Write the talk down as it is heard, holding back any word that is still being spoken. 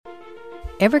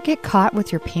Ever get caught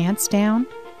with your pants down?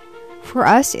 For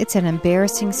us, it's an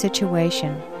embarrassing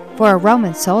situation. For a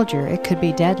Roman soldier, it could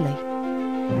be deadly.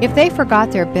 If they forgot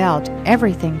their belt,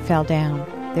 everything fell down.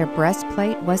 Their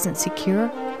breastplate wasn't secure,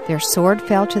 their sword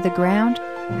fell to the ground,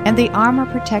 and the armor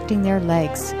protecting their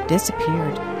legs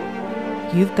disappeared.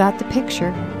 You've got the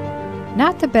picture.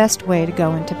 Not the best way to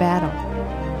go into battle.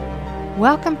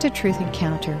 Welcome to Truth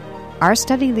Encounter. Our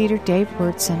study leader, Dave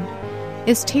Wurtson,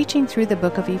 is teaching through the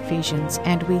book of Ephesians,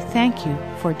 and we thank you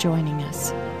for joining us.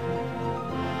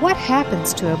 What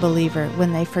happens to a believer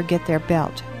when they forget their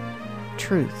belt?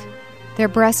 Truth. Their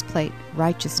breastplate,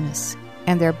 righteousness.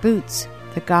 And their boots,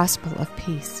 the gospel of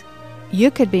peace.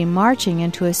 You could be marching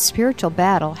into a spiritual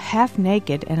battle half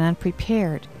naked and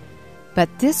unprepared. But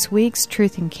this week's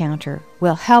Truth Encounter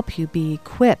will help you be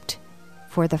equipped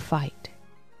for the fight.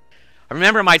 I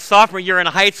remember my sophomore year in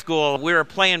high school, we were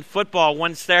playing football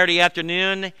one Saturday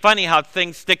afternoon. Funny how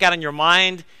things stick out in your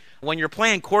mind. When you're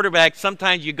playing quarterback,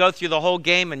 sometimes you go through the whole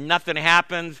game and nothing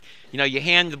happens. You know, you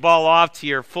hand the ball off to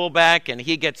your fullback and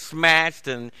he gets smashed,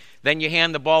 and then you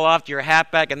hand the ball off to your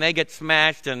halfback and they get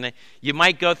smashed, and you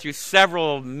might go through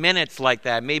several minutes like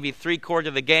that, maybe 3/4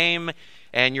 of the game,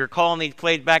 and you're calling these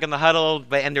plays back in the huddle,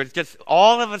 and there's just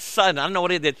all of a sudden, I don't know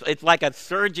what it is, it's like a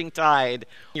surging tide.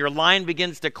 Your line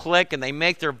begins to click, and they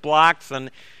make their blocks, and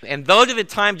those are the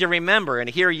times you remember. And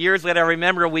here, years later, I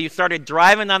remember we started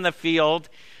driving on the field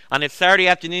on a Saturday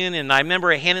afternoon, and I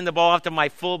remember handing the ball off to my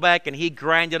fullback, and he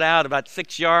grinded out about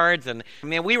 6 yards, and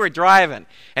man, we were driving.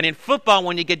 And in football,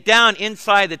 when you get down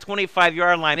inside the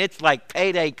 25-yard line, it's like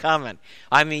payday coming.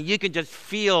 I mean, you can just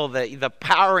feel the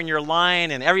power in your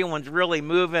line, and everyone's really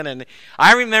moving. And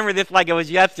I remember this like it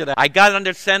was yesterday. I got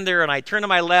under center, and I turned to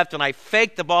my left, and I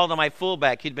faked the ball to my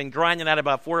fullback. He'd been grinding out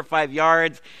about 4 or 5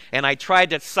 yards, and I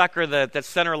tried to sucker the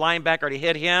center linebacker to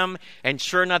hit him, and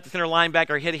sure enough, the center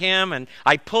linebacker hit him, and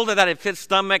I pulled it out of his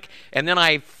stomach, and then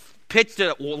I pitched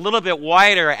it a little bit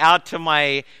wider out to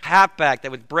my halfback that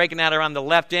was breaking out around the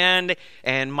left end,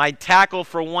 and my tackle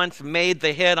for once made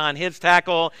the hit on his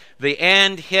tackle. The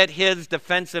end hit his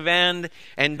defensive end,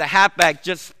 and the halfback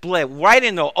just split right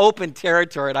into open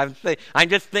territory. And I'm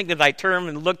just thinking as I turn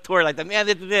and look toward it, like, man,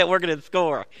 this is it. We're going to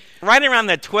score. Right around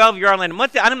the 12-yard line,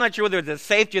 I'm not sure whether it was the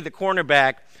safety or the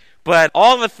cornerback, but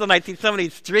all of a sudden, I see somebody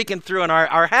streaking through, and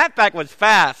our halfback was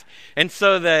fast. And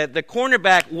so the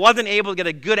cornerback wasn't able to get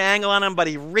a good angle on him, but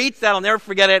he reached out, I'll never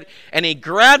forget it, and he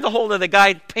grabbed a hold of the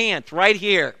guy's pants right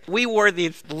here. We wore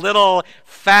these little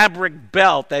fabric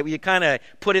belt that you kind of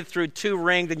put it through 2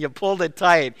 rings, and you pulled it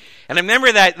tight. And I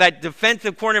remember that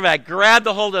defensive cornerback grabbed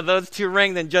a hold of those 2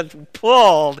 rings and just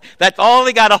pulled. That's all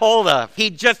he got a hold of. He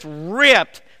just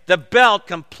ripped the belt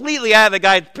completely out of the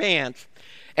guy's pants.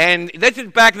 And this is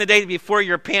back in the days before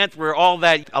your pants were all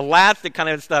that elastic kind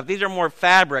of stuff. These are more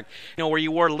fabric, where you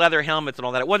wore leather helmets and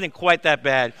all that. It wasn't quite that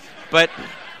bad. But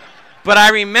I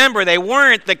remember they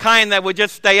weren't the kind that would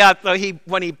just stay up. So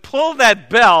when he pulled that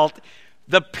belt,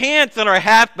 the pants on our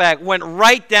halfback went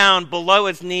right down below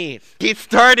his knees. He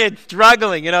started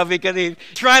struggling, because he's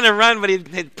trying to run, but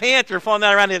his pants were falling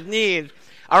down around his knees.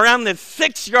 Around the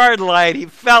 6-yard line, he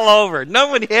fell over. No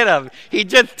one hit him. He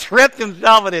just tripped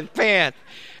himself in his pants.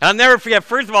 And I'll never forget,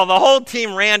 first of all, the whole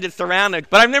team ran to surround him.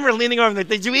 But I remember leaning over and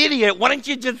saying, you idiot, why don't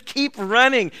you just keep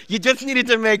running? You just needed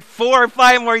to make 4 or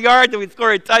 5 more yards and we'd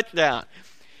score a touchdown.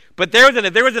 But there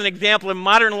was an example in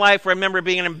modern life where I remember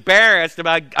being embarrassed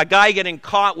about a guy getting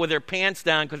caught with their pants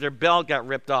down because their belt got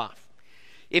ripped off.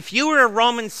 If you were a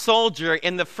Roman soldier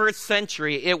in the first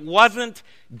century, it wasn't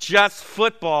just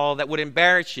football that would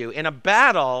embarrass you. In a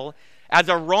battle, as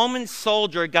a Roman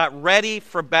soldier got ready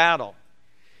for battle,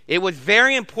 it was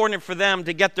very important for them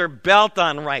to get their belt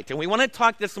on right. And we want to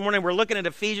talk this morning, we're looking at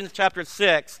Ephesians chapter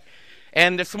 6.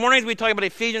 And this morning as we talk about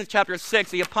Ephesians chapter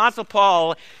 6, the Apostle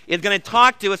Paul is going to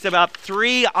talk to us about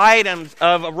 3 items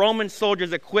of a Roman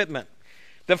soldier's equipment.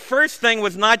 The first thing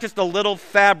was not just a little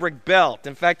fabric belt.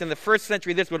 In fact, in the first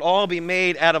century, this would all be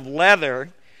made out of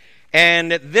leather.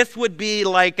 And this would be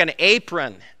like an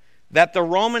apron that the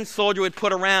Roman soldier would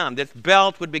put around. This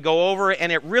belt would go over,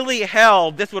 and it really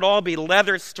held, this would all be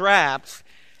leather straps,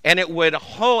 and it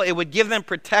would give them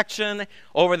protection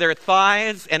over their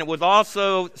thighs, and it was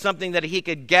also something that he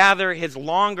could gather his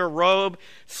longer robe,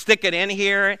 stick it in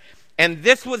here, and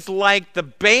this was like the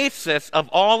basis of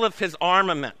all of his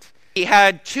armament. He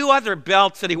had 2 other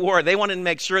belts that he wore. They wanted to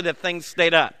make sure that things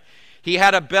stayed up. He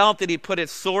had a belt that he put his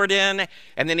sword in,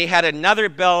 and then he had another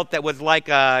belt that was like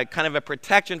a kind of a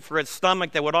protection for his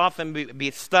stomach that would often be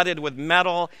studded with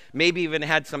metal, maybe even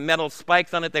had some metal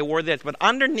spikes on it. They wore this. But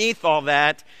underneath all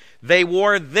that, they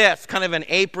wore this, kind of an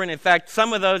apron. In fact,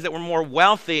 some of those that were more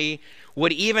wealthy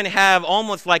would even have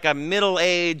almost like a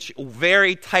middle-aged,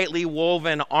 very tightly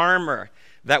woven armor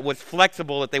that was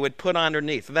flexible that they would put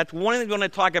underneath. So that's one thing we want to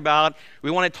talk about.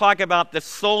 We want to talk about the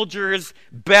soldier's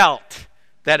belt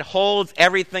that holds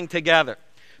everything together.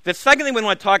 The second thing we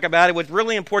want to talk about, it was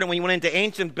really important when you went into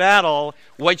ancient battle,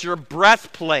 was your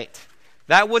breastplate.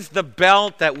 That was the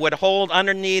belt that would hold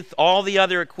underneath all the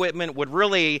other equipment,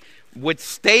 would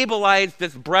stabilize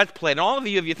this breastplate. And all of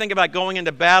you, if you think about going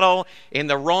into battle in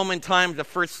the Roman times, the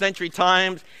first century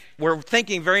times, we're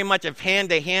thinking very much of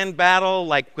hand-to-hand battle,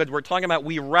 like because we're talking about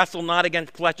we wrestle not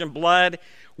against flesh and blood,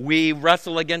 we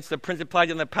wrestle against the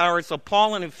principalities and the powers. So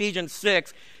Paul in Ephesians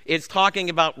 6 is talking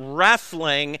about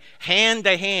wrestling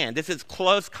hand-to-hand. This is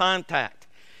close contact.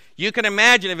 You can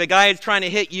imagine if a guy is trying to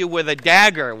hit you with a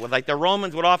dagger, like the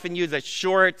Romans would often use a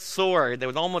short sword that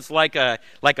was almost like a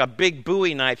big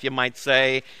Bowie knife, you might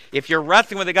say. If you're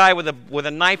wrestling with a guy with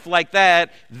a knife like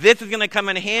that, this is going to come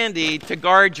in handy to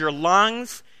guard your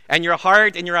lungs and your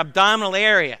heart and your abdominal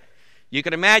area. You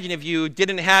could imagine if you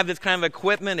didn't have this kind of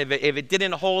equipment, if it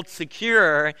didn't hold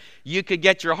secure, you could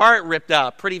get your heart ripped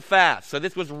out pretty fast. So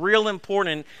this was real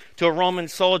important to a Roman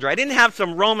soldier. I didn't have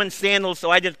some Roman sandals,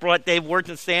 so I just brought Dave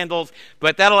Wurtz's sandals,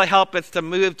 but that'll help us to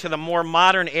move to the more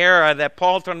modern era that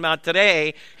Paul's talking about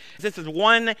today. This is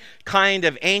one kind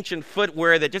of ancient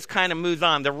footwear that just kind of moves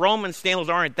on. The Roman sandals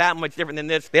aren't that much different than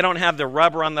this. They don't have the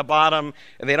rubber on the bottom.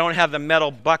 They don't have the metal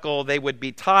buckle. They would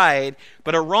be tied.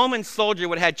 But a Roman soldier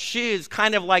would have shoes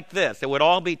kind of like this. It would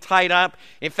all be tied up.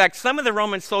 In fact, some of the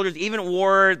Roman soldiers even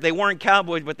they weren't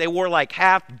cowboys, but they wore like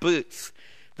half boots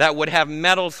that would have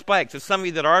metal spikes. So some of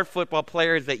you that are football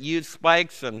players that use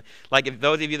spikes, and like if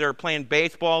those of you that are playing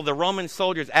baseball, the Roman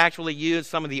soldiers actually used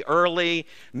some of the early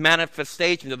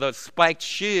manifestations of those spiked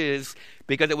shoes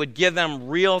because it would give them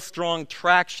real strong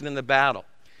traction in the battle.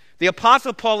 The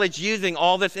Apostle Paul is using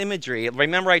all this imagery.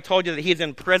 Remember I told you that he's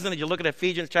in prison. If you look at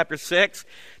Ephesians chapter 6,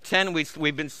 10,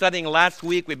 we've been studying last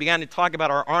week. We began to talk about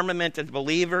our armament as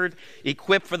believers,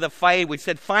 equipped for the fight. We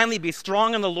said, finally, be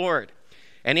strong in the Lord.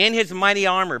 And in his mighty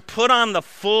armor, put on the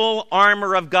full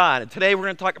armor of God. And today we're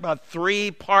going to talk about 3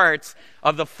 parts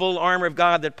of the full armor of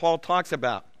God that Paul talks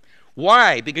about.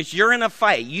 Why? Because you're in a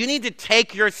fight. You need to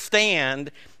take your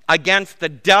stand against the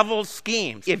devil's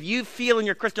schemes. If you feel in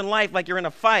your Christian life like you're in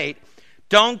a fight,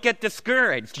 don't get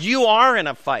discouraged. You are in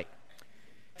a fight.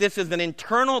 This is an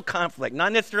internal conflict,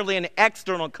 not necessarily an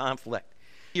external conflict.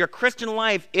 Your Christian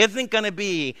life isn't going to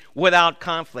be without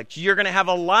conflict. You're going to have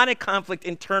a lot of conflict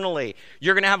internally.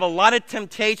 You're going to have a lot of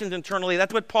temptations internally.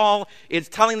 That's what Paul is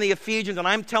telling the Ephesians, and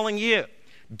I'm telling you.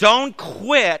 Don't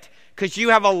quit because you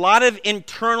have a lot of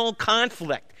internal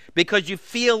conflict, because you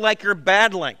feel like you're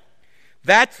battling.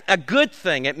 That's a good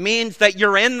thing. It means that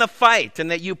you're in the fight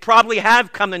and that you probably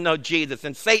have come to know Jesus,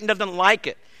 and Satan doesn't like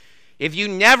it. If you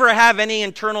never have any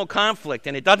internal conflict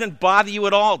and it doesn't bother you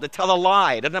at all to tell a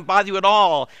lie, it doesn't bother you at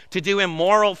all to do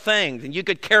immoral things, and you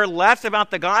could care less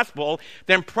about the gospel,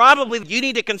 then probably you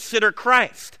need to consider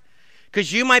Christ.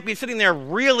 Because you might be sitting there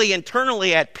really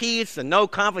internally at peace and no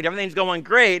conflict, everything's going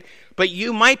great, but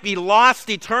you might be lost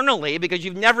eternally because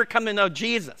you've never come to know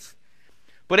Jesus.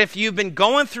 But if you've been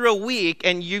going through a week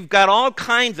and you've got all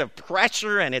kinds of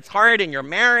pressure and it's hard in your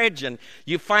marriage and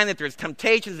you find that there's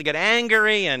temptations to get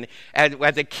angry, and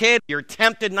as a kid you're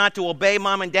tempted not to obey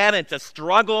mom and dad and it's a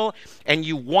struggle and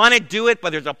you want to do it,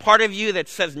 but there's a part of you that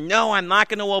says, no, I'm not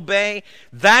going to obey,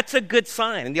 that's a good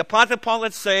sign. And the Apostle Paul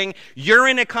is saying you're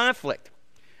in a conflict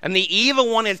and the evil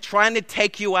one is trying to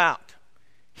take you out.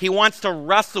 He wants to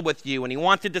wrestle with you, and he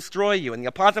wants to destroy you. And the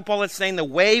Apostle Paul is saying the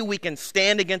way we can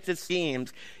stand against his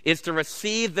schemes is to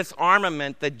receive this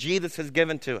armament that Jesus has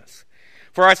given to us.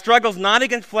 For our struggle is not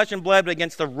against flesh and blood, but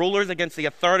against the rulers, against the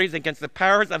authorities, against the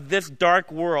powers of this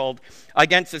dark world,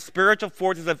 against the spiritual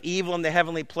forces of evil in the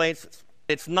heavenly places.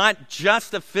 It's not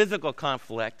just a physical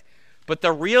conflict, but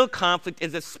the real conflict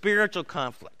is a spiritual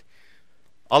conflict.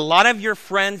 A lot of your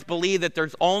friends believe that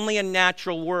there's only a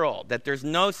natural world, that there's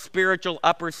no spiritual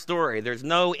upper story, there's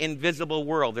no invisible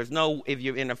world, there's no, if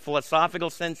you're in a philosophical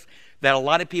sense, that a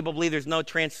lot of people believe there's no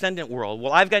transcendent world.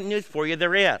 Well, I've got news for you,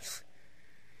 there is.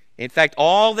 In fact,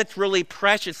 all that's really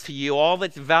precious to you, all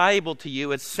that's valuable to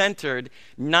you is centered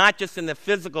not just in the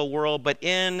physical world, but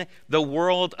in the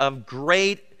world of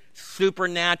great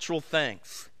supernatural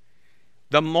things.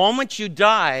 The moment you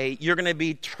die, you're going to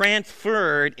be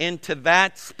transferred into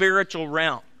that spiritual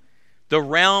realm. The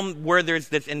realm where there's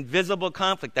this invisible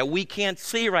conflict that we can't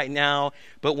see right now.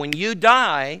 But when you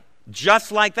die,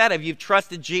 just like that, if you've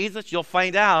trusted Jesus, you'll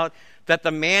find out that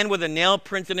the man with the nail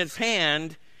prints in his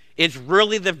hand is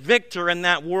really the victor in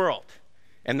that world.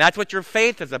 And that's what your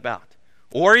faith is about.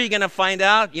 Or you're going to find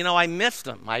out, I missed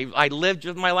him. I lived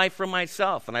just my life for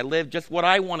myself, and I lived just what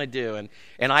I want to do,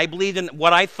 and I believed in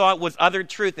what I thought was other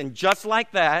truth. And just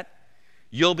like that,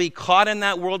 you'll be caught in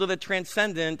that world of the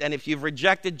transcendent, and if you've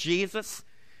rejected Jesus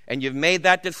and you've made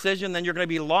that decision, then you're going to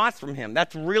be lost from him.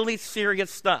 That's really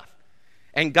serious stuff.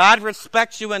 And God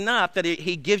respects you enough that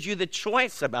he gives you the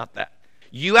choice about that.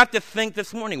 You have to think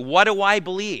this morning, what do I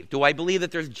believe? Do I believe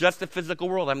that there's just a physical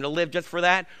world? I'm going to live just for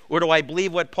that? Or do I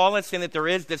believe what Paul is saying, that there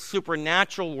is this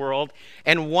supernatural world?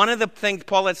 And one of the things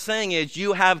Paul is saying is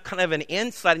you have kind of an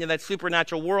insight into that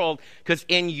supernatural world because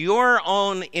in your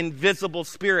own invisible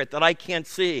spirit that I can't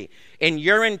see, in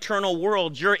your internal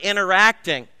world, you're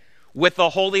interacting with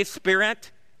the Holy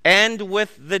Spirit and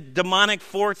with the demonic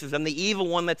forces and the evil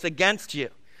one that's against you.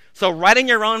 So right in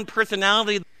your own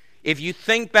personality, if you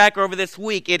think back over this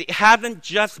week, it hasn't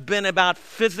just been about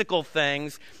physical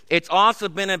things. It's also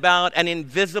been about an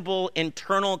invisible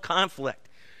internal conflict.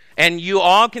 And you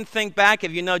all can think back,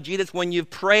 if you know Jesus, when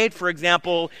you've prayed, for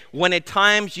example, when at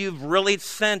times you've really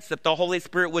sensed that the Holy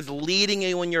Spirit was leading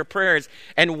you in your prayers.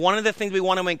 And one of the things we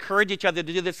want to encourage each other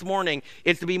to do this morning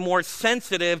is to be more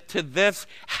sensitive to this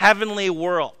heavenly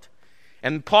world.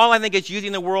 And Paul, I think, is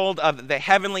using the world of the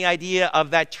heavenly idea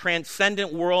of that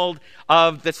transcendent world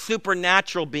of the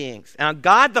supernatural beings. Now,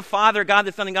 God the Father, God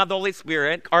the Son, and God the Holy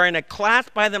Spirit are in a class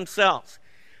by themselves.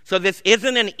 So this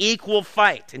isn't an equal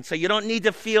fight. And so you don't need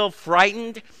to feel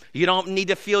frightened. You don't need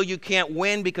to feel you can't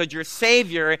win because your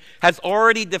Savior has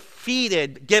already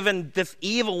given this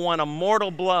evil one a mortal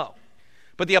blow.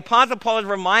 But the Apostle Paul is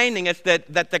reminding us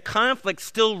that the conflict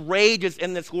still rages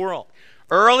in this world.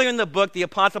 Earlier in the book, the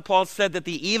Apostle Paul said that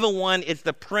the evil one is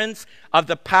the prince of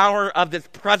the power of this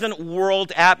present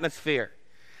world atmosphere.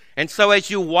 And so as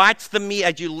you watch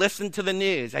as you listen to the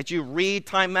news, as you read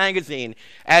Time Magazine,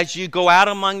 as you go out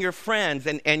among your friends,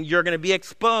 and you're going to be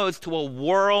exposed to a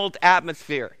world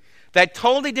atmosphere that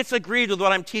totally disagrees with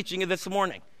what I'm teaching you this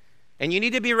morning. And you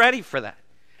need to be ready for that.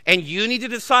 And you need to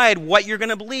decide what you're going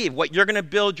to believe, what you're going to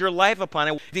build your life upon.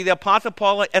 And the Apostle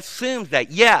Paul assumes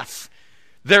that, yes,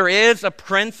 there is a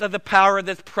prince of the power of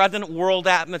this present world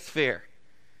atmosphere,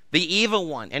 the evil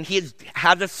one, and he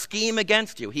has a scheme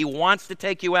against you. He wants to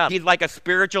take you out. He's like a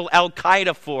spiritual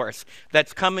Al-Qaeda force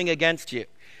that's coming against you.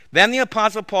 Then the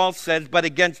Apostle Paul says, but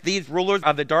against these rulers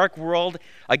of the dark world,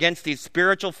 against these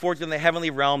spiritual forces in the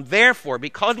heavenly realm, therefore,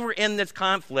 because we're in this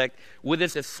conflict with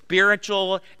this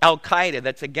spiritual Al-Qaeda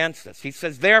that's against us, he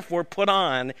says, therefore, put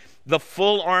on the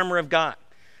full armor of God.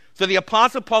 So the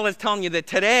Apostle Paul is telling you that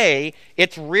today,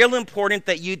 it's real important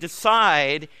that you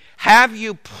decide, have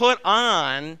you put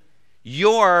on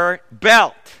your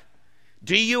belt?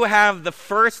 Do you have the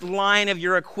first line of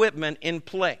your equipment in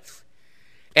place?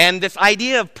 And this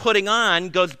idea of putting on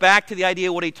goes back to the idea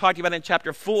of what he talked about in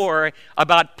chapter 4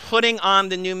 about putting on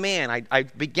the new man. I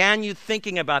began you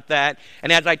thinking about that.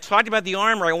 And as I talked about the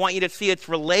armor, I want you to see its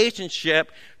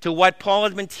relationship to what Paul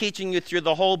has been teaching you through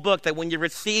the whole book, that when you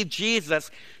received Jesus,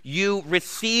 you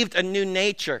received a new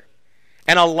nature.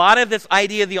 And a lot of this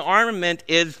idea of the armament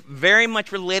is very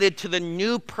much related to the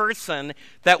new person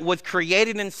that was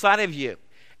created inside of you.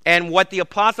 And what the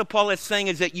Apostle Paul is saying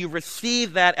is that you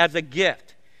receive that as a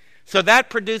gift. So that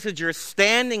produces your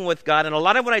standing with God. And a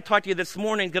lot of what I talked to you this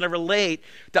morning is going to relate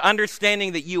to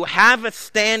understanding that you have a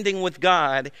standing with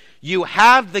God. You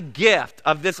have the gift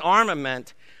of this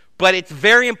armament. But it's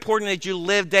very important that you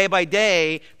live day by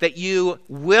day, that you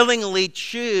willingly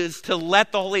choose to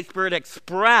let the Holy Spirit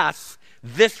express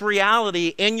this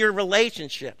reality in your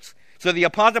relationships. So the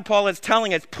Apostle Paul is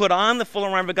telling us, put on the full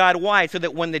armor of God. Why? So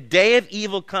that when the day of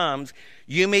evil comes,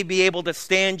 you may be able to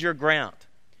stand your ground.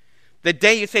 The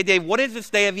day, you say, Dave, what is this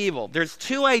day of evil? There's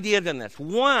two ideas in this.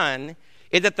 One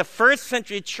is that the first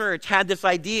century church had this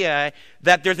idea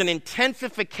that there's an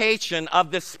intensification of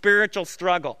this spiritual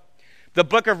struggle. The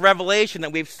book of Revelation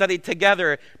that we've studied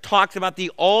together talks about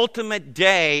the ultimate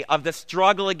day of the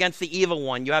struggle against the evil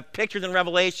one. You have pictures in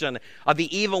Revelation of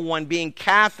the evil one being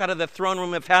cast out of the throne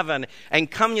room of heaven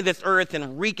and coming to this earth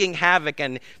and wreaking havoc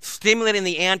and stimulating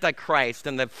the Antichrist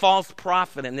and the false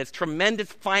prophet and this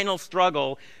tremendous final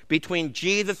struggle between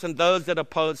Jesus and those that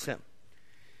oppose him.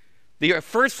 The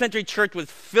first century church was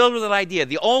filled with that idea.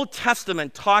 The Old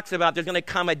Testament talks about there's going to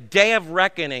come a day of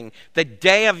reckoning, the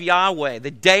day of Yahweh, the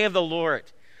day of the Lord,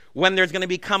 when there's going to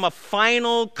become a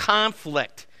final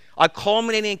conflict, a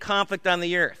culminating conflict on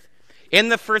the earth. In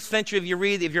the first century,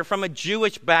 if you're from a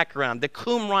Jewish background, the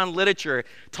Qumran literature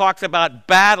talks about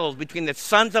battles between the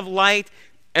sons of light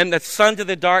and the sons of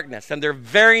the darkness, and they're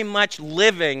very much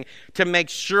living to make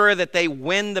sure that they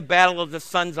win the battle of the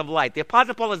sons of light. The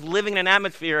Apostle Paul is living in an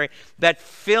atmosphere that's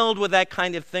filled with that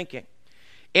kind of thinking.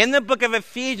 In the book of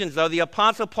Ephesians, though, the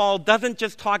Apostle Paul doesn't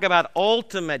just talk about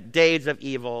ultimate days of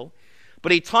evil,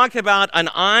 but he talks about an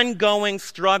ongoing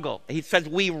struggle. He says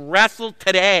we wrestle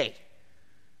today,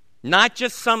 not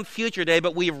just some future day,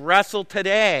 but we wrestle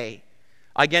today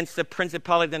against the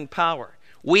principality and power.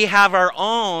 We have our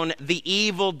own, the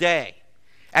evil day.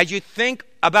 As you think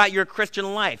about your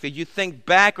Christian life, as you think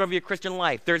back over your Christian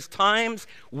life, there's times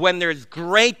when there's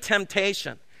great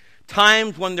temptation,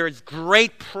 times when there's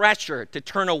great pressure to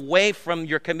turn away from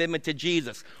your commitment to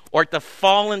Jesus or to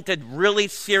fall into really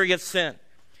serious sin.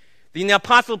 In the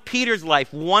Apostle Peter's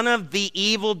life, one of the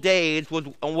evil days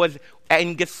was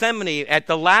in Gethsemane, at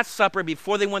the Last Supper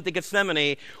before they went to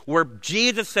Gethsemane, where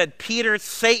Jesus said, Peter,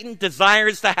 Satan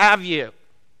desires to have you,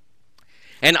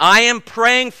 and I am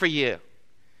praying for you.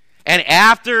 And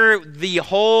after the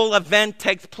whole event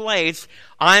takes place,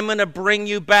 I'm going to bring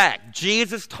you back.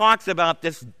 Jesus talks about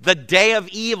this, the day of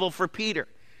evil for Peter.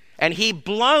 And he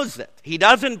blows it. He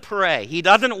doesn't pray. He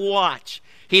doesn't watch.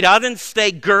 He doesn't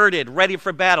stay girded, ready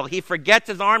for battle. He forgets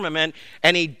his armament,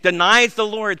 and he denies the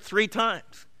Lord 3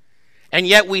 times. And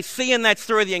yet we see in that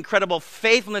story the incredible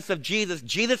faithfulness of Jesus.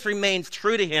 Jesus remains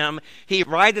true to him. He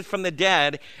rises from the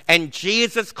dead, and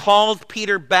Jesus calls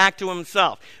Peter back to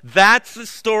himself. That's the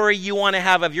story you want to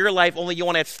have of your life, only you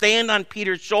want to stand on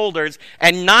Peter's shoulders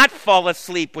and not fall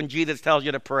asleep when Jesus tells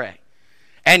you to pray,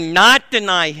 and not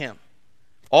deny him.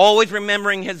 Always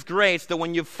remembering his grace, that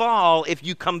when you fall, if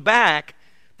you come back,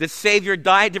 the Savior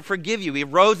died to forgive you. He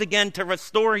rose again to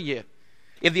restore you.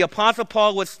 If the Apostle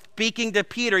Paul was speaking to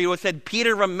Peter, he would have said,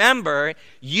 Peter, remember,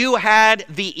 you had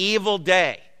the evil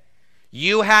day.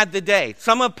 You had the day.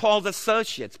 Some of Paul's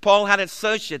associates, Paul had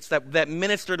associates that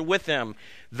ministered with him,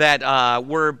 that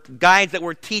were guys that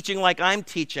were teaching like I'm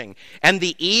teaching. And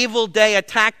the evil day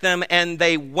attacked them, and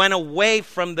they went away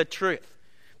from the truth.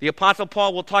 The Apostle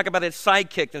Paul will talk about his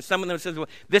sidekicks, and some of them says, well,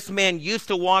 this man used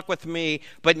to walk with me,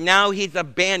 but now he's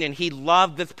abandoned. He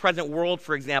loved this present world,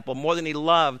 for example, more than he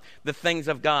loved the things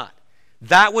of God.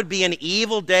 That would be an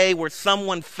evil day where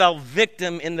someone fell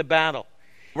victim in the battle.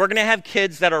 We're going to have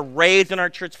kids that are raised in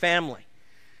our church family.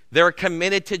 They're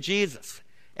committed to Jesus,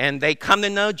 and they come to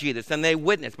know Jesus, and they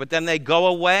witness, but then they go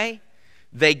away.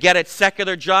 They get a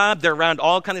secular job. They're around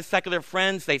all kinds of secular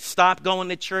friends. They stop going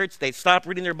to church. They stop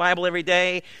reading their Bible every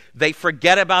day. They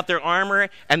forget about their armor,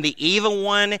 and the evil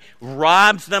one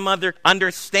robs them of their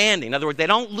understanding. In other words, they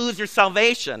don't lose their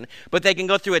salvation, but they can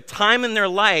go through a time in their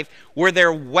life where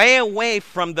they're way away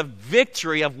from the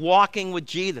victory of walking with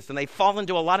Jesus, and they fall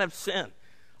into a lot of sin,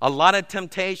 a lot of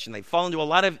temptation. They fall into a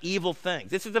lot of evil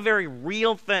things. This is a very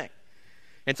real thing.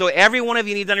 And so every one of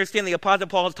you needs to understand the Apostle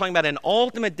Paul is talking about an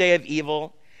ultimate day of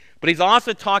evil, but he's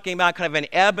also talking about kind of an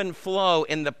ebb and flow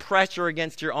in the pressure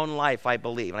against your own life, I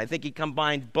believe. And I think he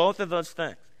combines both of those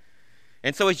things.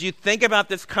 And so as you think about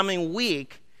this coming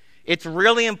week, it's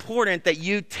really important that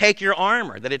you take your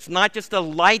armor, that it's not just a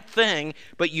light thing,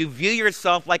 but you view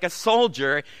yourself like a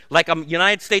soldier, like a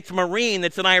United States Marine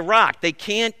that's in Iraq. They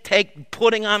can't take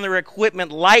putting on their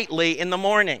equipment lightly in the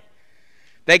morning.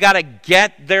 They got to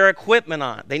get their equipment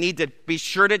on. They need to be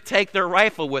sure to take their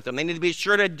rifle with them. They need to be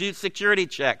sure to do security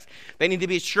checks. They need to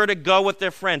be sure to go with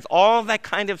their friends. All that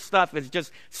kind of stuff is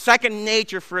just second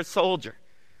nature for a soldier.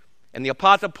 And the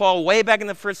Apostle Paul, way back in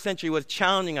the first century, was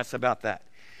challenging us about that.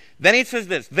 Then he says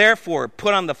this, therefore,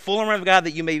 put on the full armor of God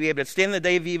that you may be able to stand in the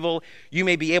day of evil. You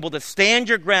may be able to stand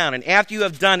your ground. And after you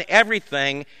have done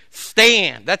everything,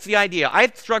 stand. That's the idea. I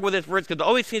struggle with this verse because it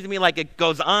always seems to me like it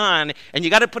goes on, and you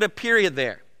got to put a period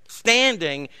there.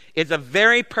 Standing is a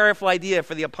very powerful idea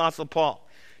for the Apostle Paul.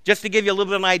 Just to give you a little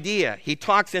bit of an idea, he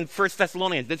talks in 1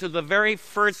 Thessalonians. This is the very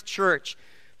first church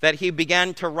that he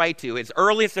began to write to. His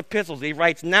earliest epistles, he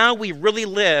writes, now we really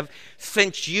live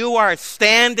since you are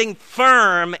standing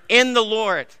firm in the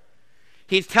Lord.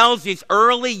 He tells these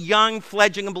early, young,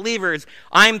 fledgling believers,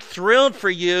 I'm thrilled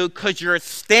for you because you're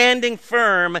standing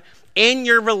firm in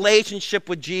your relationship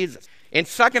with Jesus. In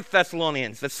 2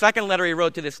 Thessalonians, the second letter he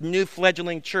wrote to this new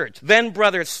fledgling church, then,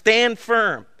 brothers, stand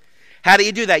firm. How do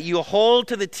you do that? You hold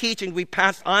to the teaching we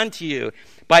passed on to you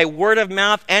by word of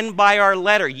mouth and by our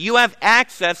letter. You have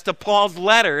access to Paul's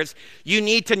letters. You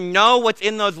need to know what's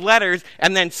in those letters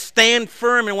and then stand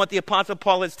firm in what the Apostle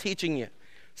Paul is teaching you.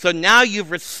 So now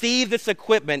you've received this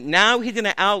equipment. Now he's going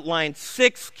to outline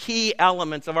 6 key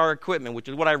elements of our equipment, which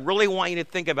is what I really want you to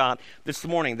think about this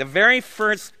morning. The very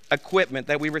first equipment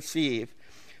that we receive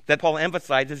that Paul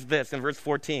emphasizes is this in verse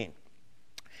 14.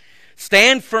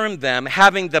 Stand firm then,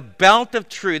 having the belt of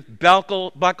truth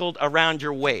buckled around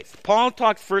your waist. Paul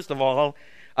talks, first of all,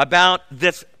 about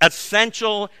this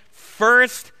essential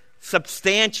first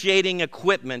substantiating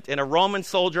equipment in a Roman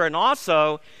soldier, and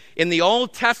also In the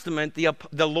Old Testament,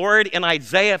 the Lord in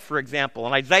Isaiah, for example,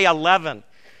 in Isaiah 11,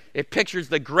 it pictures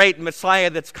the great Messiah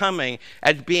that's coming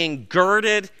as being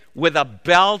girded with a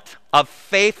belt of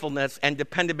faithfulness and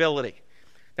dependability.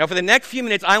 Now, for the next few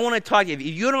minutes, I want to talk to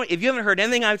you. If you haven't heard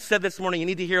anything I've said this morning, you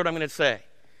need to hear what I'm going to say.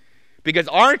 Because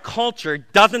our culture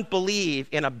doesn't believe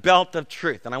in a belt of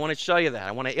truth. And I want to show you that.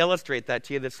 I want to illustrate that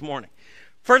to you this morning.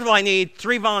 First of all, I need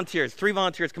 3 volunteers. 3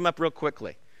 volunteers, come up real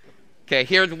quickly. Okay,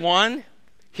 here's 1.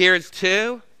 Here's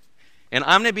 2. And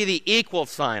I'm going to be the equal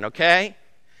sign, okay?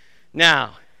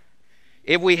 Now,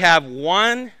 if we have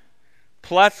 1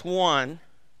 plus 1,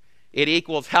 it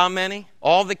equals how many?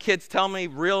 All the kids tell me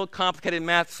real complicated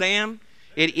math. Sam,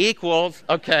 it equals,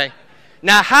 okay.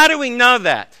 Now, how do we know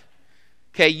that?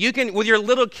 Okay, you can, with your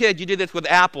little kid, you do this with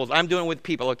apples. I'm doing it with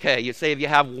people, okay. You say if you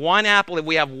have 1 apple, if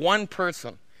we have 1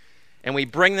 person, and we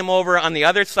bring them over on the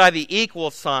other side of the equal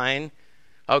sign,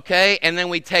 okay, and then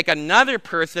we take another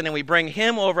person and we bring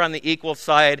him over on the equal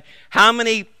side, how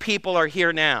many people are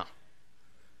here now?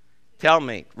 Tell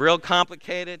me. Real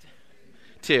complicated?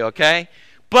 2, okay?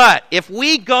 But if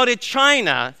we go to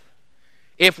China,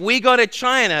 we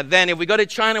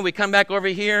come back over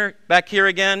here, back here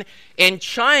again. In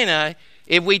China,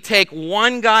 if we take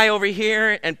 1 guy over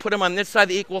here and put him on this side,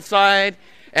 the equal side,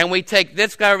 and we take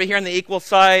this guy over here on the equal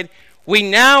side, we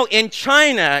now, in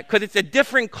China, because it's a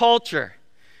different culture,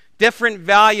 different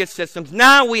value systems,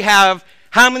 now we have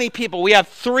how many people? We have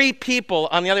 3 people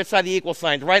on the other side of the equal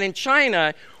signs, right? In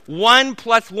China, 1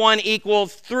 plus 1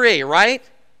 equals 3, right?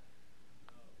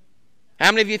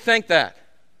 How many of you think that?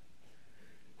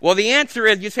 Well, the answer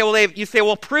is, you say,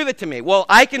 well, prove it to me. Well,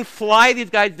 I can fly these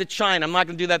guys to China. I'm not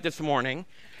going to do that this morning.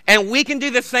 And we can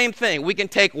do the same thing. We can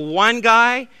take 1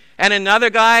 guy and another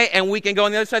guy, and we can go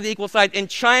on the other side of the equal side. In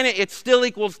China, it still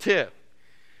equals 2.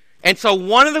 And so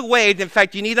one of the ways, in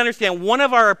fact, you need to understand, one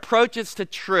of our approaches to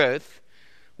truth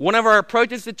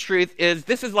is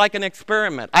this is like an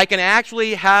experiment. I can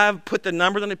actually put the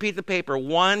numbers on a piece of paper,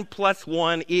 1 plus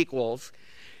 1 equals,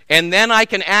 and then I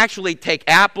can actually take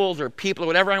apples or people or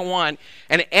whatever I want,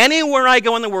 and anywhere I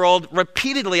go in the world,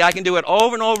 repeatedly, I can do it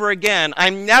over and over again.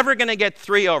 I'm never going to get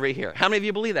 3 over here. How many of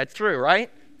you believe that's true, right?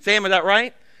 Sam, is that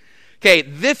right? Okay,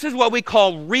 this is what we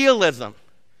call realism.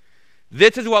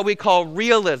 This is what we call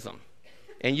realism.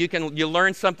 And you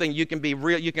learn something, you can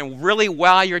really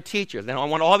wow your teachers. And I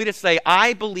want all of you to say,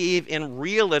 I believe in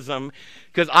realism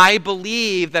because I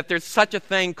believe that there's such a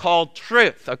thing called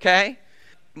truth, okay?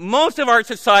 Most of our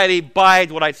society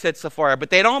buys what I said so far, but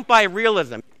they don't buy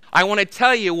realism. I want to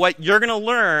tell you what you're going to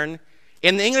learn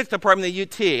in the English department of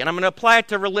UT, and I'm going to apply it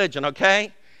to religion,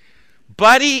 okay?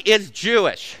 Buddy is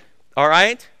Jewish, all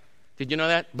right? Did you know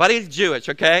that? Buddy's Jewish,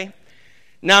 okay?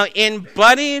 Now, in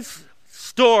Buddy's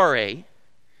story,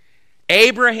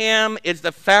 Abraham is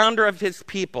the founder of his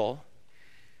people.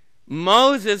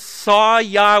 Moses saw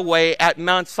Yahweh at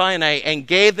Mount Sinai and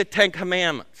gave the 10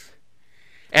 Commandments,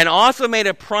 and also made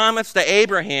a promise to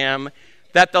Abraham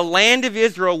that the land of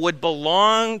Israel would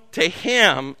belong to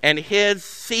him and his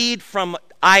seed from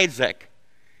Isaac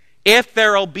if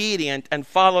they're obedient and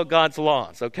follow God's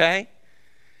laws, okay?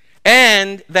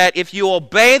 And that if you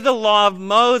obey the law of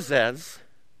Moses,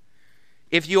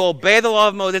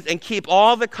 and keep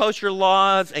all the kosher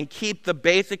laws and keep the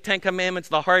basic 10 Commandments,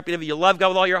 the heartbeat of it, you love God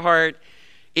with all your heart,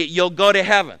 you'll go to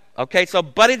heaven. Okay, so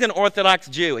Buddy's an Orthodox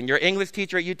Jew, and your English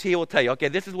teacher at UT will tell you, okay,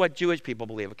 this is what Jewish people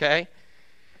believe, okay?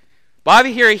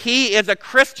 Bobby here, he is a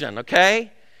Christian,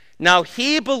 okay? Now,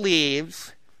 he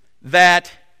believes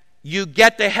that you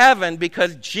get to heaven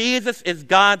because Jesus is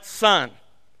God's son.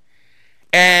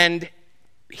 And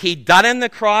he died on the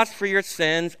cross for your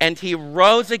sins, and he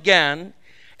rose again.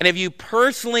 And if you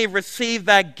personally receive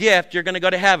that gift, you're going to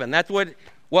go to heaven. That's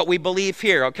what we believe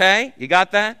here, okay? You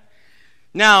got that?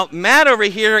 Now, Matt over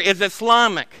here is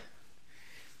Islamic.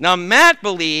 Now, Matt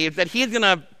believes that he's going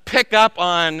to pick up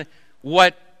on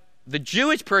what the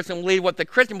Jewish person believes, what the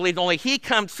Christian believes, only he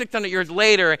comes 600 years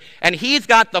later, and he's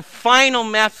got the final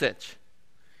message.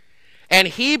 And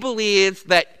he believes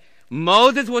that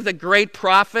Moses was a great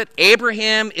prophet.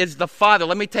 Abraham is the father.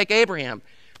 Let me take Abraham.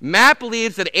 Matt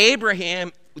believes that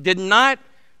Abraham did not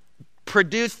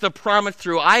produce the promise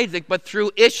through Isaac, but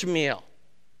through Ishmael.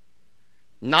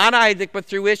 Not Isaac, but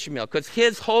through Ishmael, because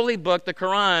his holy book, the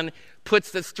Quran,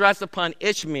 puts the stress upon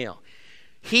Ishmael.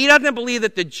 He doesn't believe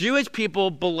that the Jewish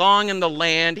people belong in the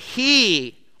land.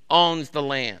 He owns the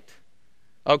land.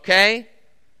 Okay?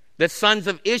 The sons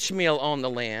of Ishmael own the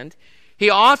land.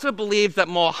 He also believes that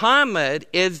Muhammad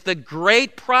is the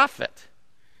great prophet.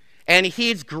 And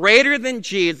he's greater than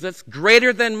Jesus,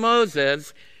 greater than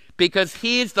Moses, because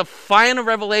he's the final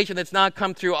revelation that's not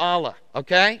come through Allah.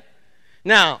 Okay?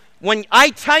 Now, when I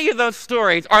tell you those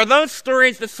stories, are those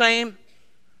stories the same?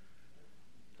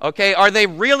 Okay, are they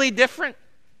really different?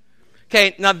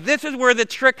 Okay, now this is where the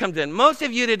trick comes in. Most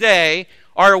of you today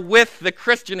are with the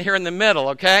Christian here in the middle,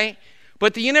 okay?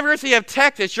 But the University of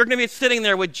Texas, you're going to be sitting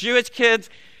there with Jewish kids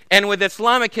and with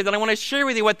Islamic kids, and I want to share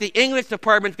with you what the English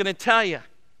department is going to tell you.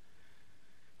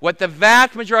 What the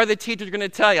vast majority of the teachers are going to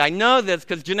tell you. I know this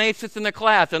because Janae sits in the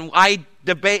class, and I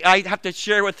have to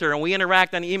share with her, and we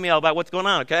interact on email about what's going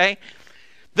on, okay?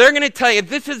 They're going to tell you,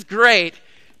 this is great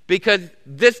because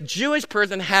this Jewish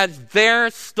person has their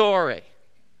story.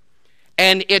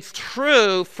 And it's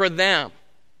true for them.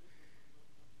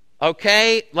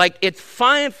 Okay? Like, it's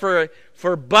fine for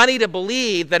Buddy to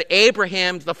believe that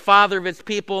Abraham's the father of his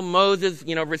people, Moses,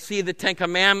 received the Ten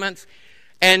Commandments,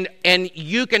 and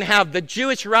you can have the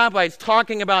Jewish rabbis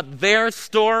talking about their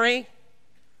story,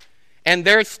 and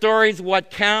their story's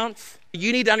what counts.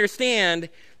 You need to understand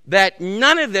that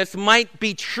none of this might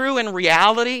be true in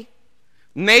reality.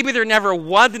 Maybe there never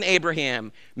was an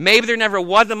Abraham. Maybe there never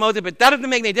was a Moses, but that doesn't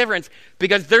make any difference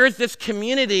because there is this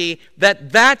community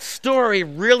that story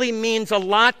really means a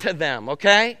lot to them,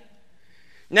 okay?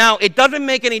 Now, it doesn't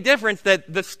make any difference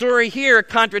that the story here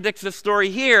contradicts the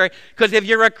story here because if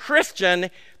you're a Christian,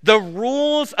 the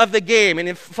rules of the game, and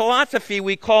in philosophy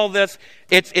we call this,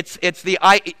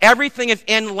 everything is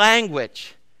in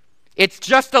language. It's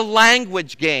just a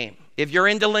language game. If you're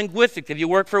into linguistics, if you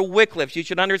work for Wycliffe, you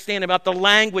should understand about the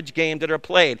language games that are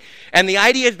played. And the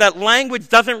idea is that language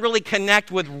doesn't really connect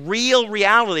with real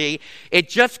reality. It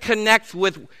just connects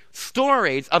with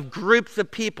stories of groups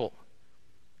of people.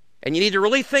 And you need to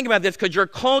really think about this because your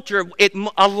culture,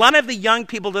 a lot of the young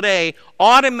people today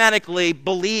automatically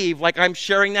believe like I'm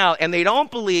sharing now, and they don't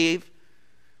believe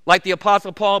like the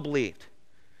Apostle Paul believed.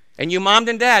 And you moms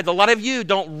and dads, a lot of you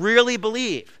don't really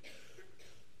believe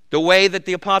the way that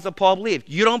the Apostle Paul believed.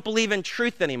 You don't believe in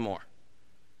truth anymore.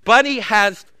 Buddy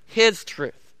has his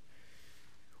truth.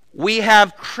 We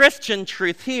have Christian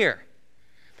truth here.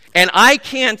 And I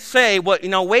can't say, wait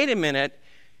a minute.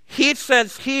 He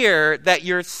says here that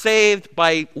you're saved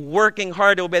by working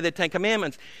hard to obey the Ten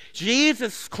Commandments.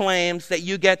 Jesus claims that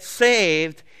you get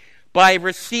saved by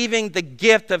receiving the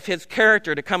gift of his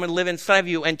character to come and live inside of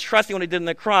you and trusting what he did on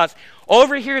the cross.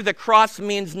 Over here, the cross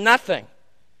means nothing.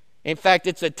 In fact,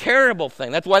 it's a terrible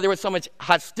thing. That's why there was so much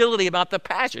hostility about the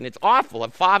passion. It's awful. A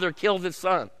father kills his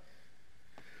son.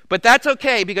 But that's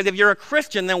okay, because if you're a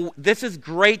Christian, then this is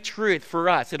great truth for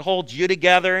us. It holds you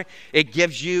together. It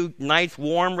gives you nice,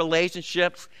 warm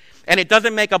relationships. And it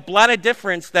doesn't make a blot of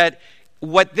difference that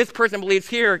what this person believes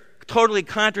here totally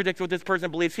contradicts what this person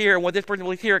believes here, and what this person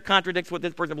believes here contradicts what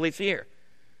this person believes here.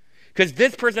 Because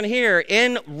this person here,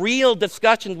 in real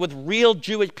discussions with real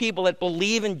Jewish people that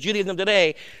believe in Judaism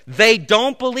today, they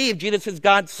don't believe Jesus is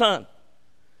God's son.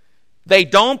 They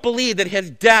don't believe that his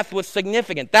death was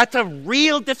significant. That's a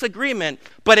real disagreement.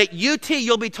 But at UT,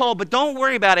 you'll be told, but don't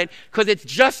worry about it because it's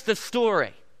just a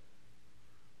story.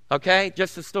 Okay?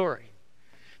 Just a story.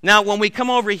 Now, when we come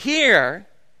over here,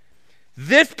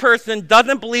 this person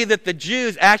doesn't believe that the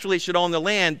Jews actually should own the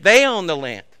land. They own the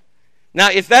land. Now,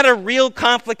 is that a real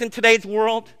conflict in today's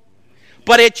world?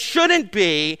 But it shouldn't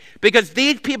be, because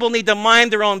these people need to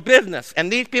mind their own business,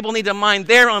 and these people need to mind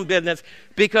their own business,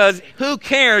 because who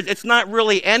cares? It's not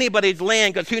really anybody's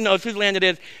land, because who knows whose land it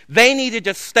is. They need to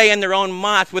just stay in their own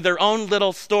mosque with their own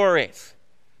little stories.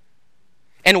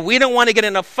 And we don't want to get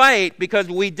in a fight because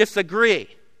we disagree.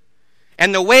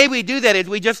 And the way we do that is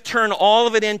we just turn all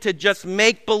of it into just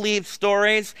make-believe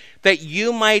stories that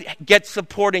you might get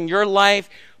support in your life,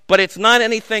 but it's not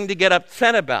anything to get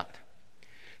upset about.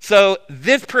 So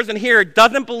this person here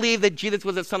doesn't believe that Jesus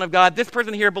was the Son of God. This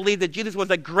person here believed that Jesus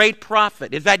was a great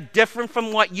prophet. Is that different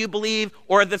from what you believe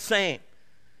or the same?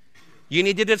 You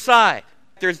need to decide.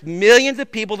 There's millions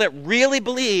of people that really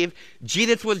believe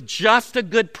Jesus was just a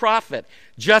good prophet,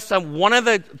 just one of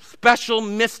the special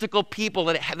mystical people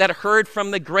that heard from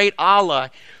the great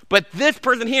Allah. But this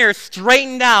person here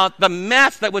straightened out the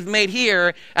mess that was made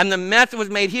here and the mess that was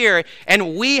made here,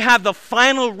 and we have the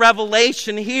final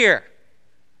revelation here.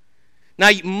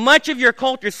 Now, much of your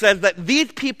culture says that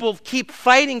these people keep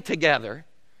fighting together,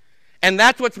 and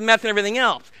that's what's messing everything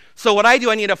else. So what I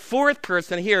do, I need a fourth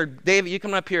person here. David, you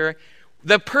come up here.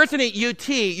 The person at UT,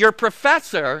 your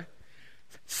professor,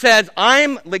 says,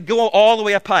 go all the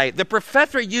way up high. The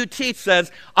professor at UT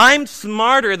says, I'm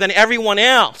smarter than everyone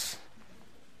else.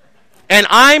 And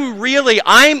I'm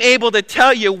able to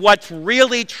tell you what's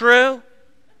really true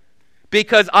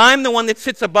because I'm the one that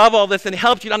sits above all this and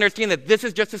helps you to understand that this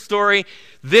is just a story,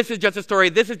 this is just a story,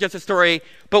 this is just a story.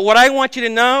 But what I want you to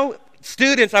know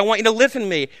students, I want you to listen to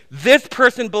me. This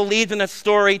person believes in a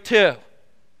story too.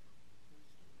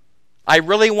 I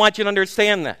really want you to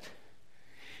understand that.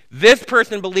 This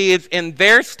person believes in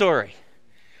their story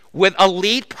with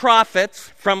elite prophets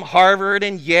from Harvard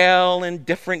and Yale and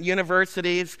different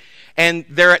universities, and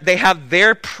they have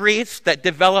their priests that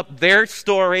develop their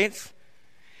stories.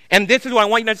 And this is what I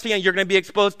want you to understand. You're going to be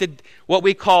exposed to what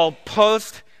we call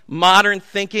postmodern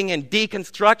thinking and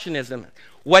deconstructionism.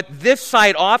 What this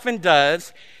side often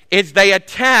does is they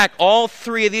attack all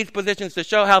three of these positions to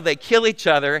show how they kill each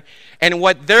other. And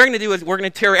what they're going to do is we're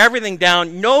going to tear everything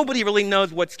down. Nobody really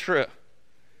knows what's true.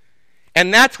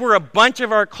 And that's where a bunch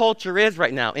of our culture is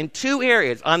right now, in two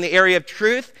areas, on the area of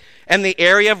truth and the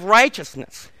area of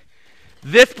righteousness.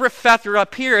 This professor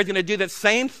up here is going to do the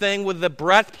same thing with the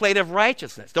breastplate of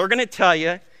righteousness. They're going to tell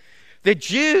you the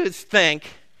Jews think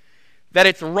that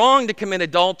it's wrong to commit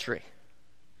adultery.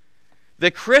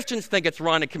 The Christians think it's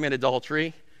wrong to commit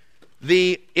adultery.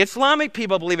 The Islamic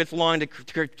people believe it's wrong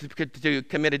to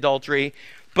commit adultery.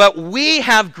 But we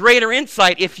have greater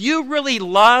insight. If you really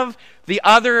love the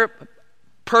other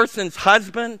person's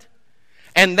husband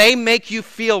and they make you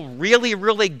feel really,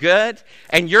 really good,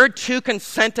 and you're two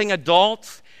consenting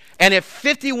adults, and if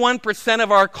 51%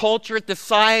 of our culture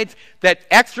decides that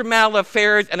extramarital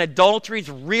affairs and adultery is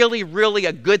really, really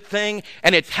a good thing,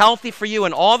 and it's healthy for you,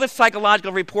 and all the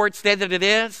psychological reports say that it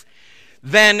is,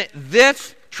 then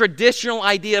this traditional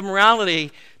idea of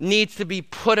morality needs to be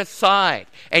put aside.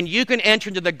 And you can enter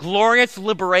into the glorious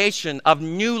liberation of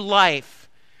new life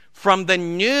from the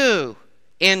new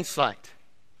insight.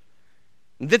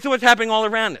 This is what's happening all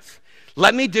around us.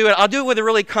 Let me do it. I'll do it with a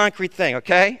really concrete thing,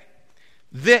 okay?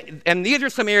 And these are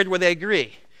some areas where they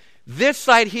agree. This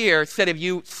side here said if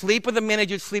you sleep with a man and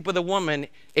you sleep with a woman,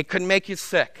 it could make you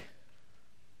sick.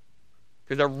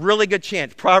 There's a really good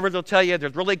chance. Proverbs will tell you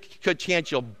there's a really good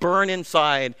chance you'll burn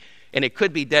inside, and it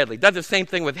could be deadly. Does the same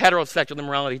thing with heterosexual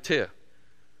immorality too.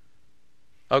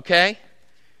 Okay?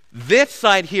 This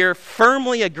side here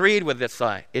firmly agreed with this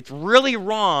side. It's really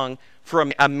wrong for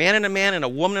a man and a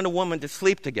woman and a woman to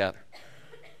sleep together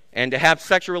and to have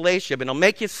sexual relationship, and it'll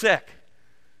make you sick.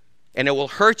 And it will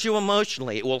hurt you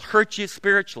emotionally. It will hurt you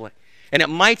spiritually. And it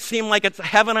might seem like it's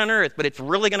heaven on earth, but it's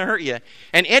really going to hurt you.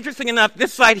 And interesting enough,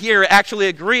 this side here actually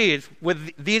agrees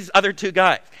with these other two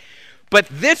guys. But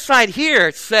this side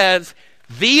here says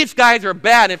these guys are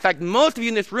bad. In fact, most of you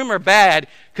in this room are bad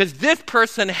because this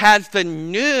person has the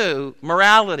new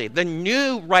morality, the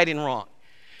new right and wrong.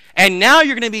 And now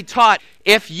you're going to be taught,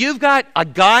 if you've got a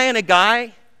guy and a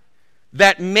guy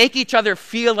that make each other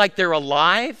feel like they're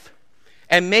alive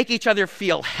and make each other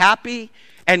feel happy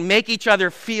and make each other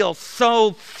feel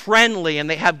so friendly and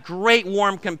they have great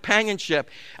warm companionship,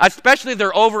 especially if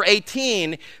they're over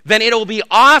 18, then it'll be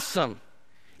awesome.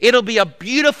 It'll be a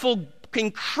beautiful,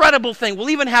 incredible thing.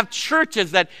 We'll even have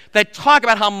churches that talk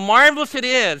about how marvelous it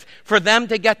is for them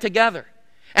to get together.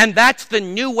 And that's the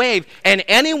new wave. And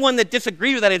anyone that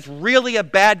disagrees with that is really a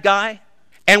bad guy.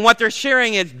 And what they're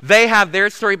sharing is they have their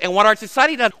story. And what our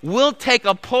society does, we'll take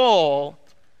a poll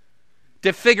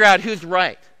to figure out who's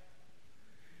right.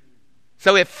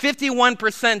 So if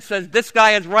 51% says this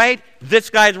guy is right,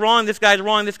 this guy's wrong, this guy's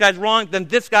wrong, this guy's wrong, then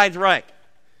this guy's right.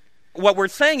 What we're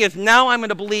saying is now I'm going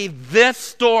to believe this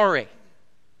story.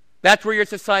 That's where your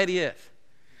society is.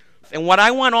 And what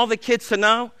I want all the kids to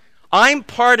know, I'm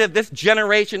part of this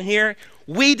generation here.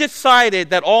 We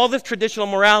decided that all this traditional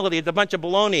morality is a bunch of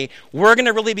baloney. We're going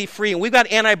to really be free. And we've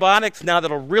got antibiotics now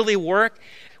that'll really work.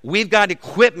 We've got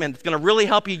equipment that's going to really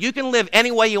help you. You can live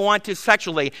any way you want to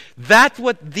sexually. That's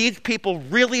what these people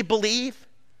really believe.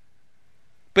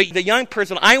 But the young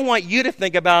person, I want you to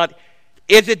think about,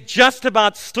 is it just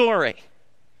about story?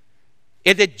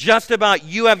 Is it just about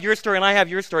you have your story and I have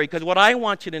your story? Because what I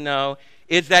want you to know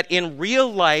is that in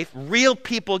real life, real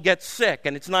people get sick,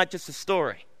 and it's not just a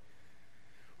story.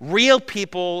 Real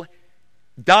people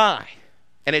die,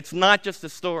 and it's not just a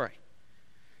story.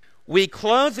 We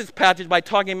close this passage by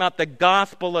talking about the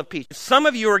gospel of peace. Some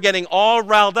of you are getting all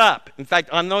riled up. In fact,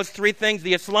 on those three things,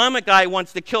 the Islamic guy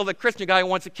wants to kill the Christian guy who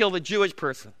wants to kill the Jewish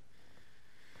person.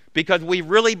 Because we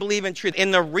really believe in truth.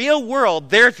 In the real world,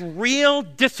 there's real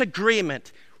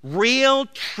disagreement, real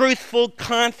truthful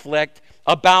conflict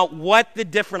about what the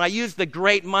different, I use the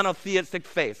great monotheistic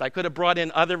faith. I could have brought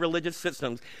in other religious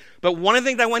systems. But one of the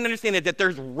things I want to understand is that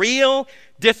there's real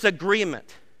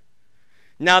disagreement.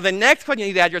 Now, the next question you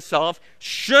need to ask yourself,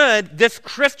 should this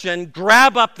Christian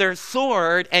grab up their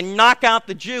sword and knock out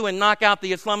the Jew and knock out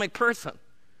the Islamic person?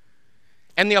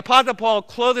 And the Apostle Paul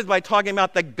closes by talking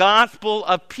about the gospel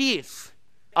of peace.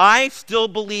 I still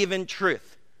believe in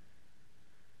truth.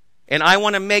 And I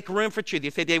want to make room for truth.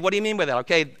 You say, Dave, what do you mean by that?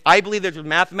 Okay, I believe there's a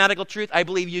mathematical truth. I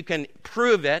believe you can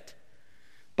prove it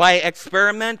by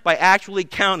experiment, by actually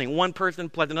counting. One person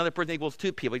plus another person equals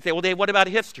two people. You say, well, Dave, what about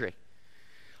history?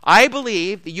 I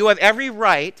believe that you have every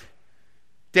right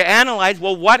to analyze,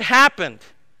 well, what happened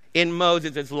in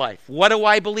Moses' life? What do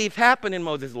I believe happened in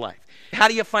Moses' life? How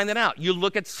do you find that out? You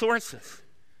look at sources.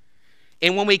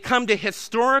 And when we come to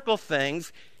historical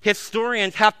things,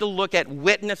 historians have to look at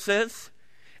witnesses,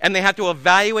 and they have to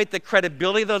evaluate the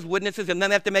credibility of those witnesses, and then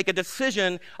they have to make a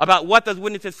decision about what those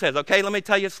witnesses says. Okay, let me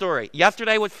tell you a story.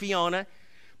 Yesterday was Fiona,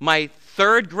 my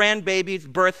third grandbaby's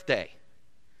birthday.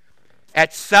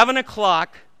 At 7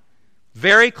 o'clock,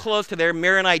 very close to there,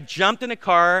 Mary and I jumped in a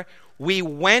car. We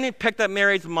went and picked up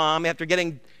Mary's mom after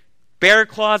getting bear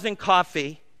claws and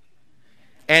coffee.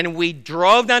 And we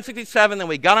drove down 67, then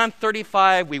we got on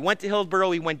 35. We went to Hillsborough.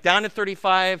 We went down to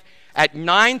 35. At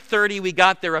 9:30, we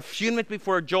got there a few minutes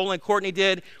before Joel and Courtney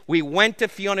did. We went to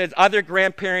Fiona's other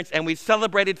grandparents, and we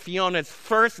celebrated Fiona's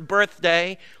first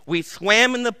birthday. We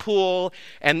swam in the pool,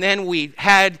 and then we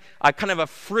had a kind of a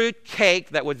fruit cake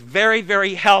that was very,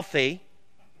 very healthy.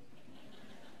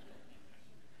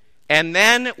 And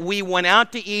then we went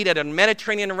out to eat at a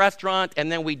Mediterranean restaurant, and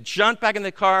then we jumped back in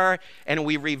the car, and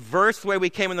we reversed the way we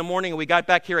came in the morning, and we got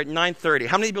back here at 9:30.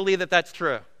 How many believe that that's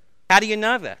true? How do you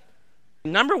know that?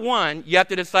 Number one, you have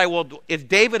to decide, well, is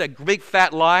David a big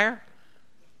fat liar?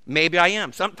 Maybe I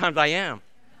am. Sometimes I am.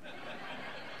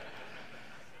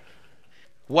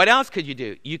 What else could you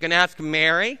do? You can ask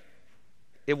Mary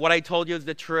if what I told you is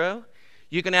the true.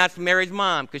 You can ask Mary's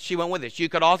mom because she went with us. You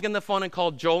could also get on the phone and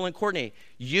call Joel and Courtney.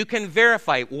 You can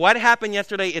verify what happened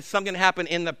yesterday is something that happened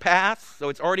in the past, so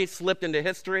it's already slipped into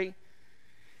history.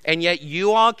 And yet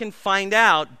you all can find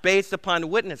out based upon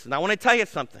witnesses. And I want to tell you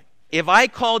something. If I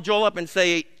call Joel up and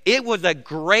say, it was a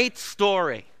great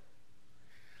story,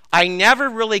 I never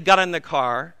really got in the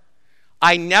car,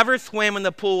 I never swam in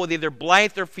the pool with either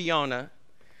Blythe or Fiona,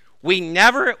 we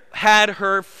never had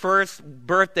her first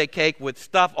birthday cake with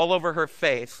stuff all over her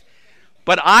face,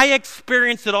 but I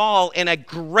experienced it all in a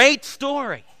great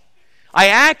story. I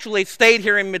actually stayed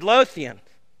here in Midlothian.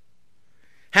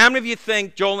 How many of you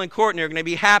think Joel and Courtney are going to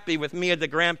be happy with me as a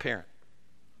grandparent?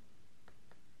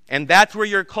 And that's where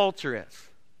your culture is.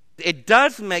 It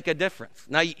does make a difference.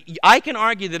 Now, I can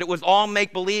argue that it was all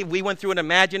make-believe. We went through an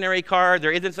imaginary car.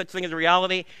 There isn't such thing as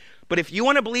reality. But if you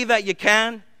want to believe that, you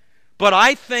can. But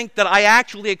I think that I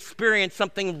actually experienced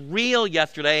something real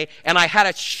yesterday, and I had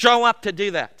to show up to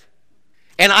do that.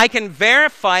 And I can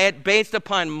verify it based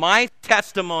upon my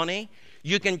testimony.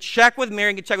 You can check with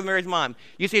Mary, you can check with Mary's mom.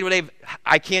 You say, well, Dave,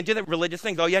 I can't do the religious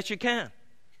things. Oh, yes, you can.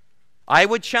 I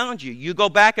would challenge you. You go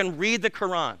back and read the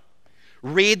Quran.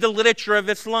 Read the literature of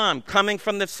Islam coming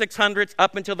from the 600s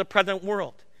up until the present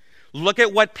world. Look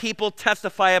at what people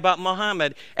testify about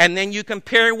Muhammad, and then you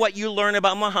compare what you learn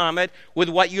about Muhammad with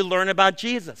what you learn about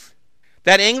Jesus.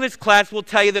 That English class will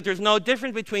tell you that there's no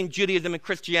difference between Judaism and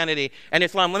Christianity and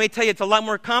Islam. Let me tell you, it's a lot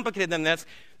more complicated than this.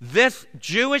 This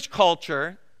Jewish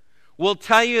culture will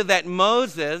tell you that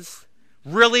Moses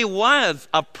really was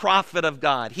a prophet of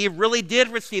God. He really did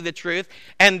receive the truth,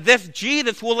 and this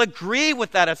Jesus will agree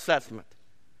with that assessment.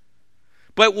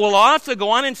 But we'll also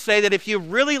go on and say that if you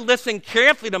really listen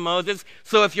carefully to Moses,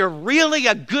 so if you're really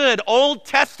a good Old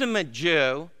Testament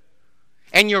Jew,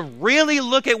 and you really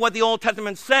look at what the Old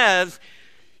Testament says,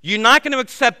 you're not going to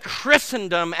accept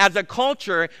Christendom as a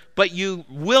culture, but you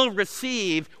will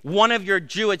receive one of your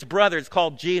Jewish brothers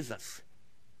called Jesus.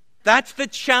 That's the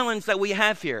challenge that we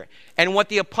have here. And what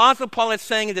the Apostle Paul is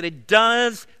saying is that it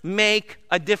does make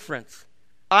a difference.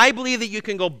 I believe that you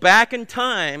can go back in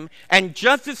time, and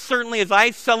just as certainly as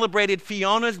I celebrated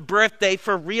Fiona's birthday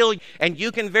for real, and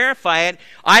you can verify it,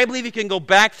 I believe you can go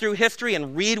back through history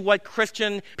and read what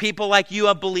Christian people like you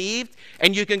have believed,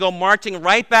 and you can go marching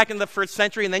right back in the first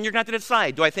century, and then you're going to have to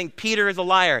decide, do I think Peter is a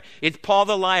liar? Is Paul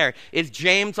the liar? Is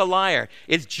James a liar?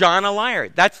 Is John a liar?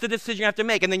 That's the decision you have to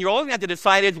make. And then you're always going to have to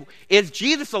decide, is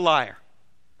Jesus a liar?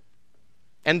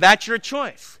 And that's your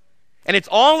choice. And it's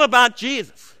all about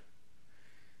Jesus.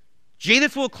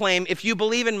 Jesus will claim, if you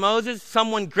believe in Moses,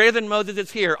 someone greater than Moses is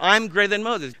here. I'm greater than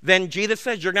Moses. Then Jesus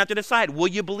says, you're going to have to decide, will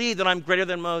you believe that I'm greater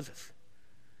than Moses?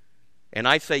 And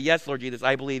I say, yes, Lord Jesus,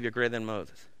 I believe you're greater than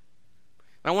Moses.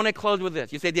 I want to close with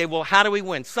this. You say, Dave, well, how do we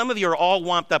win? Some of you are all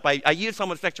womped up. I use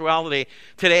homosexuality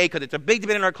today because it's a big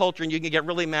debate in our culture and you can get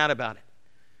really mad about it.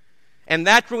 And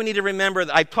that's where we need to remember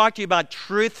that I've talked to you about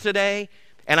truth today,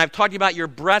 and I've talked to you about your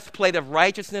breastplate of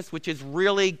righteousness, which is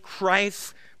really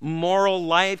Christ's moral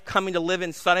life coming to live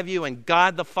inside of you, and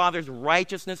God the Father's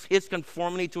righteousness, his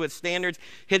conformity to his standards,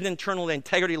 his internal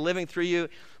integrity living through you.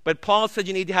 But Paul said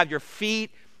you need to have your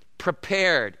feet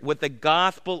prepared with the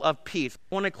gospel of peace.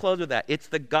 I want to close with that. It's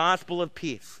the gospel of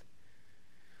peace.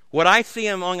 What I see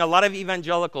among a lot of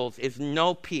evangelicals is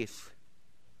no peace.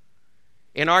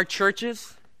 In our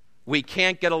churches, we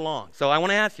can't get along. So I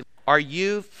want to ask you, are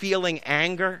you feeling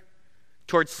anger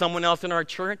towards someone else in our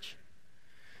church?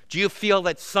 Do you feel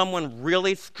that someone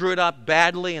really screwed up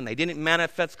badly and they didn't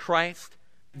manifest Christ?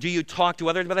 Do you talk to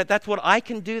others about that? That's what I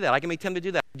can do that. I can be tempted to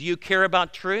do that. Do you care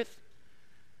about truth?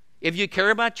 If you care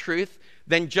about truth,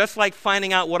 then just like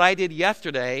finding out what I did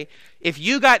yesterday, if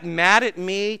you got mad at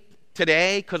me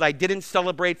today because I didn't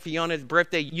celebrate Fiona's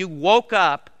birthday, you woke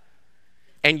up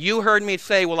and you heard me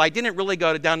say, well, I didn't really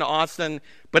go down to Austin,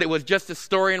 but it was just a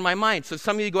story in my mind. So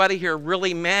some of you go out of here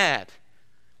really mad.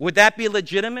 Would that be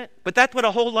legitimate? But that's what a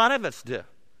whole lot of us do.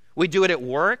 We do it at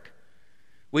work.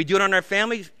 We do it on our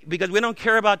families because we don't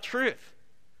care about truth.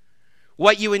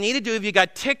 What you would need to do if you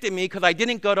got ticked at me because I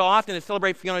didn't go to Austin to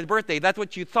celebrate Fiona's birthday, that's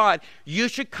what you thought, you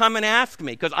should come and ask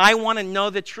me because I want to know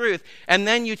the truth. And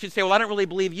then you should say, well, I don't really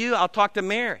believe you. I'll talk to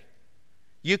Mary.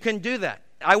 You can do that.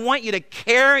 I want you to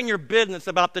care in your business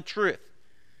about the truth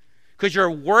because your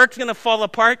work's going to fall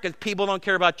apart because people don't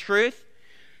care about truth.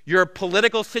 Your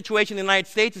political situation in the United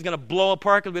States is going to blow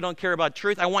apart because we don't care about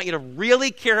truth. I want you to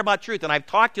really care about truth. And I've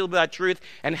talked to you about truth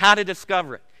and how to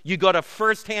discover it. You go to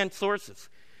first-hand sources.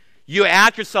 You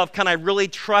ask yourself, can I really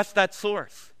trust that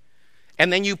source?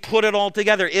 And then you put it all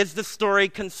together. Is the story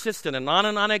consistent? And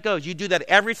on it goes. You do that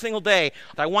every single day.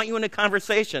 I want you in a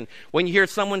conversation when you hear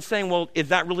someone saying, well, is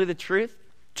that really the truth?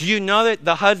 Do you know that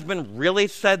the husband really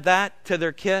said that to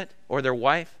their kid or their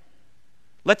wife?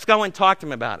 Let's go and talk to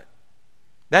him about it.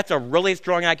 That's a really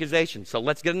strong accusation. So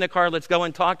let's get in the car, let's go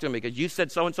and talk to him because you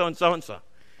said so-and-so and so-and-so.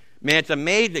 Man, it's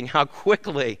amazing how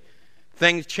quickly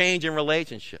things change in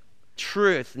relationship.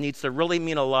 Truth needs to really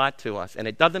mean a lot to us, and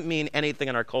it doesn't mean anything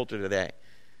in our culture today.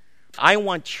 I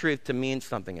want truth to mean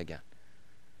something again.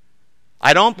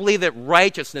 I don't believe that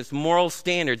righteousness, moral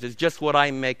standards, is just what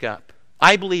I make up.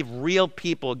 I believe real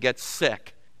people get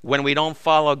sick when we don't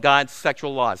follow God's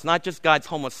sexual laws. Not just God's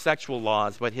homosexual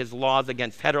laws, but his laws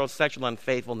against heterosexual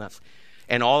unfaithfulness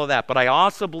and all of that. But I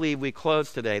also believe we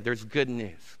close today, there's good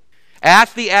news.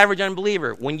 Ask the average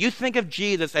unbeliever, when you think of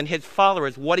Jesus and his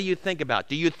followers, what do you think about?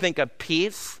 Do you think of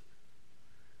peace?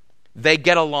 They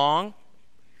get along?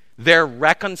 They're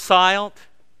reconciled?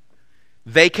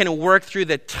 They can work through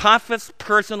the toughest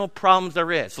personal problems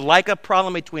there is, like a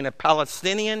problem between a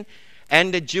Palestinian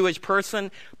and a Jewish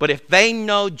person. But if they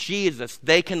know Jesus,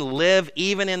 they can live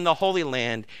even in the Holy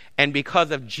Land, and because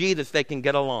of Jesus, they can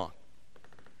get along.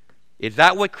 Is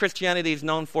that what Christianity is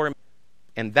known for?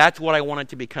 And that's what I want it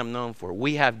to become known for.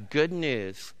 We have good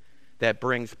news that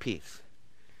brings peace.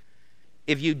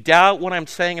 If you doubt what I'm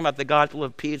saying about the gospel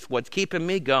of peace, what's keeping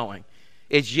me going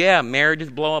is, marriages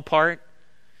blow apart.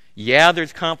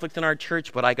 There's conflict in our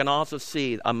church, but I can also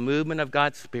see a movement of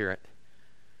God's Spirit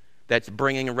that's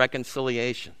bringing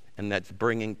reconciliation and that's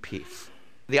bringing peace.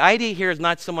 The idea here is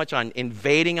not so much on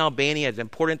invading Albania, as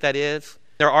important that is.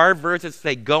 There are verses that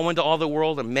say, go into all the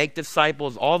world and make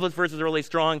disciples. All those verses are really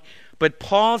strong. But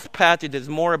Paul's passage is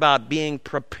more about being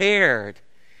prepared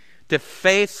to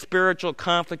face spiritual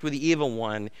conflict with the evil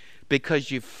one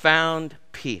because you've found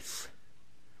peace.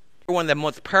 One of the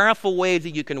most powerful ways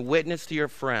that you can witness to your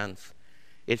friends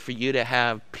is for you to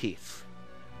have peace.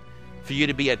 For you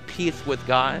to be at peace with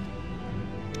God,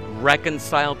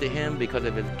 reconciled to him because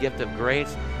of his gift of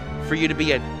grace. For you to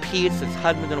be at peace as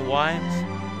husbands and wives.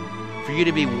 For you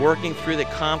to be working through the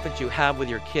conflict you have with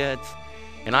your kids.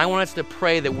 And I want us to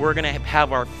pray that we're going to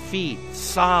have our feet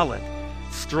solid,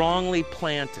 strongly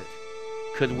planted,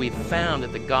 because we've found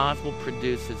that the gospel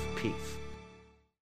produces peace.